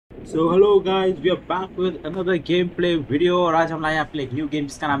So hello guys, we are back with another game play video और आज हम लाए हैं आपके लिए एक न्यू गेम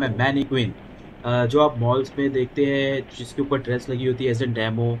जिसका नाम है मैनीक्विन। जो आप मॉल्स में देखते हैं जिसके ऊपर ड्रेस लगी होती है एज एन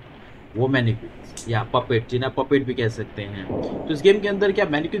डेमो, वो मैनीक्विन या पपेट, जिन्हें आप पपेट भी कह सकते हैं। तो इस गेम के अंदर क्या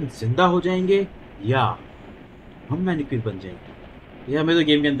मैनीक्विन जिंदा हो जाएंगे या हम मैनीक्विन बन जाएंगे, ये हमें तो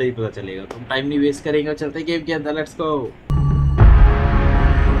गेम के अंदर ही पता चलेगा। तो हम टाइम नहीं वेस्ट करेंगे और चलते हैं गेम के अंदर। Let's go.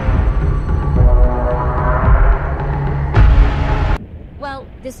 Well,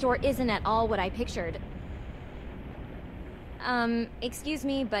 this store isn't at all what I pictured. Excuse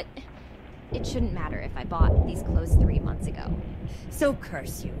me, but it shouldn't matter if I bought these clothes 3 months ago. So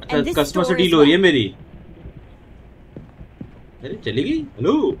curse you. And this customer से store deal is हो रही है what? मेरी। अरे चली गई।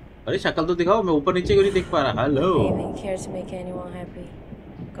 Hello, अरे शक्ल तो दिखाओ, मैं ऊपर नीचे क्यों नहीं देख पा रहा। Hello, Even care to make anyone happy.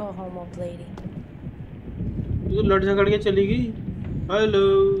 Go home, old lady. तू तो लड़ झगड़ के चली गई। हेलो,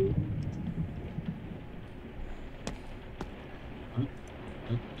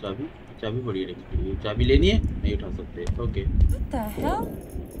 चाबी चाबी पड़ी है, चाबी लेनी है, नहीं उठा सकते। Okay, What the hell?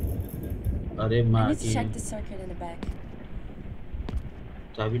 अरे I माँ need to की check the circuit in the back.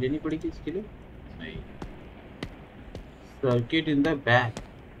 चाबी लेनी पड़ेगी इसके लिए। नहीं, सर्किट इन द बैक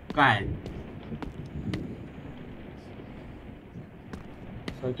कहाँ है?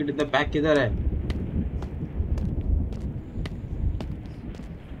 सर्किट इन द बैक किधर है?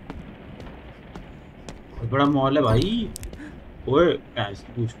 बहुत बड़ा मॉल है भाई। ओए,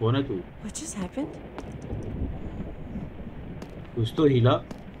 ऐसे पूछ, कौन है तू? What just happened? कुछ तो हिला।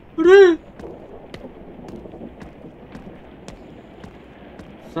 अरे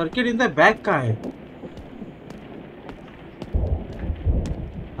सर्किट इन द बैक कहाँ है?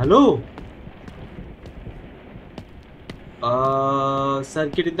 Hello,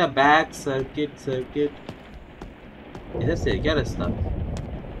 circuit in the back, circuit इधर से क्या रास्ता?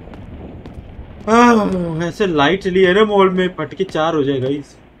 ऐसे लाइट चली है ना मॉल में, पटके 4 हो जाएगा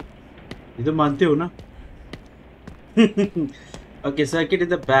इस, ये तो मानते हो ना। Okay, circuit in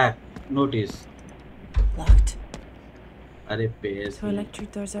the back, notice. Locked. अरे pace, So electric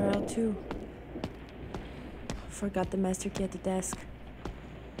doors are out too. Forgot the master key at the desk.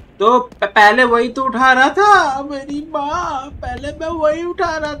 तो पहले वही तो उठा रहा था मेरी माँ, पहले मैं वही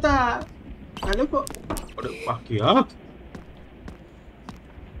उठा रहा था पहले को। अरे वाह, क्या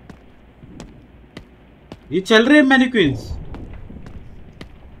ये चल रहे हैं मैनिक्विन्स?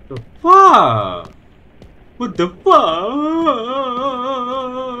 तो what the fuck?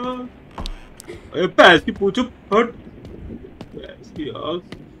 अरे पैस की पूछो, हट पैस की आग।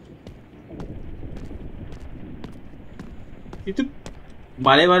 ये तो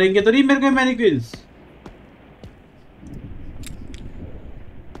मारेंगे तो नहीं मेरे को मैनिक्विन्स।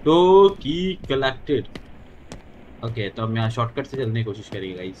 तो की कलेक्टेड। ओके, तो हम यहाँ शॉर्टकट से चलने की कोशिश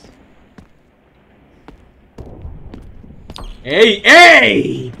करेंगे गाइस।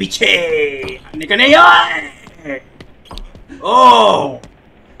 ए पीछे निकल नहीं। ओ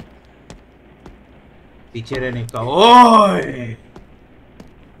पीछे रहने का। ओए,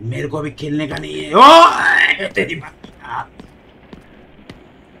 मेरे को अभी खेलने का नहीं है। ओए तेरी बात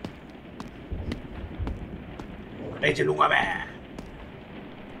नहीं चलूंगा मैं।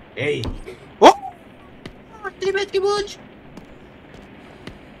 ए ओ तेरी बात की पूछ।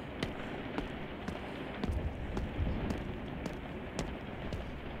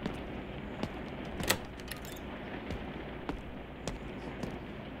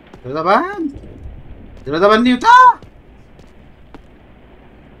 दरवाजा बंद नहीं होता।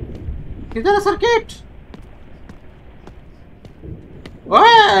 किधर है सर्किट?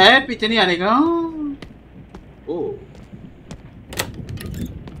 ओए पीछे नहीं आने का। ओ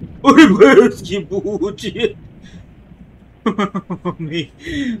अरे भैंस की पूछ। मम्मी,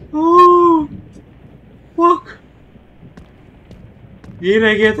 ओ फक, ये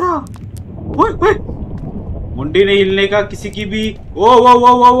रह गया था। ओए ओए, मुंडी नहीं हिलने का किसी की भी। ओ वो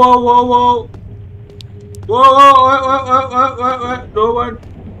वो वो वो वो वो नो वन।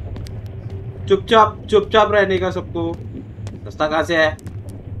 चुपचाप रहने का सबको। रास्ता कहाँ से है?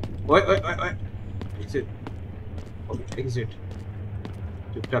 ओए ओए ओए ओए, एग्जिट।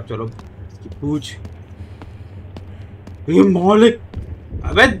 चुपचाप चलो। इसकी पूछ। ये मॉल है।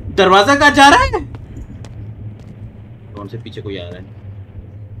 अबे दरवाजा कहाँ जा रहा है? कौन से पीछे कोई आ रहा है?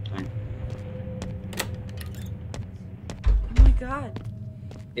 Oh my god.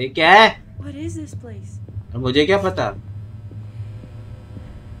 ये क्या है? What is this place? मुझे क्या पता।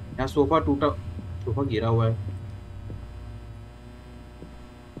 यहाँ सोफा टूटा, सोफा गिरा हुआ है।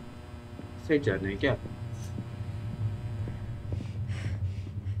 सही जाना है क्या?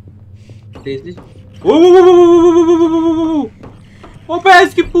 तेज ओ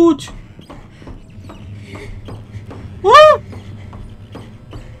भैंस की पूछ।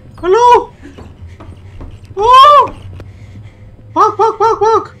 हेलो। ओ भाग भाग भाग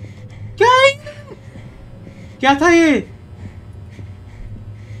भाग। क्या है? क्या था ये?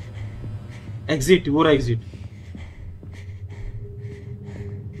 एग्जिट, वो रहा एग्जिट।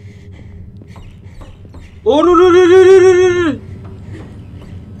 ओ रे रे रे रे रे रे रे।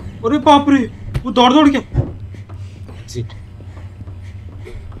 अरे बाप रे, वो दौड़ दौड़ के एग्जिट।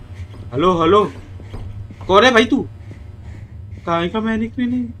 हेलो हेलो, कौन है भाई तू? कहाँ का मैनिक्विन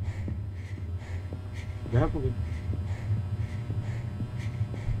नहीं गायब हो गया।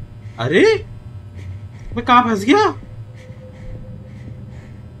 अरे मैं कहाँ फंस गया?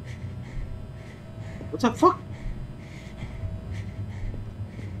 What the fuck?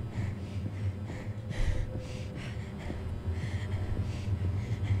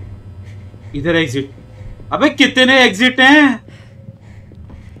 इधर एग्जिट। अबे कितने एग्जिट हैं?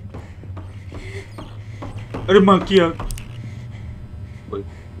 अरे माँ की आग। ओए,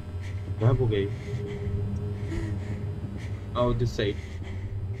 गायब हो गई। Oh, this side.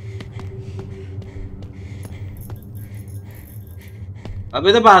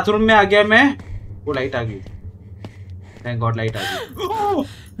 अबे तो बाथरूम में आ गया मैं। वो लाइट आ गई। थैंक गॉड लाइट आ गई।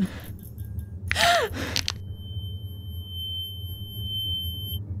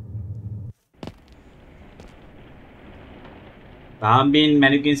 हम भी इन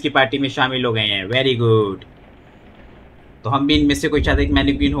मैनिक्विन्स की पार्टी में शामिल हो गए हैं। Very good. तो हम भी इनमें से कोई शायद एक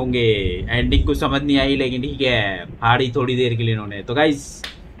मैनिक्विन होंगे। एंडिंग कुछ समझ नहीं आई, लेकिन ठीक है, फाड़ी थोड़ी देर के लिए इन्होंने। तो गाइस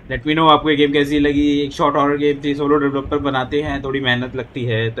लेट मी नो आपको ये गेम कैसी लगी। एक शॉर्ट हॉरर गेम थी, सोलो डेवलपर बनाते हैं, थोड़ी मेहनत लगती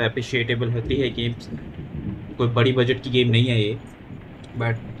है, तो अप्रिशिएटेबल होती है गेम्स। कोई बड़ी बजट की गेम नहीं है ये,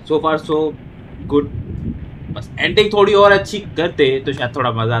 but so far so good. बस एंडिंग थोड़ी और अच्छी करते तो शायद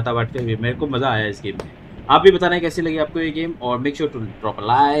थोड़ा मज़ा आता, बट फिर भी मेरे को मज़ा आया इस गेम में। आप भी बताना कैसी लगी आपको ये गेम, और make sure to drop a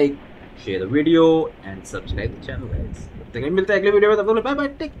like, share the video and subscribe the channel guys. तब तक मिलते हैं अगले वीडियो में, तब तक bye bye,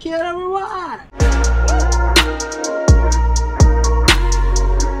 take care everyone.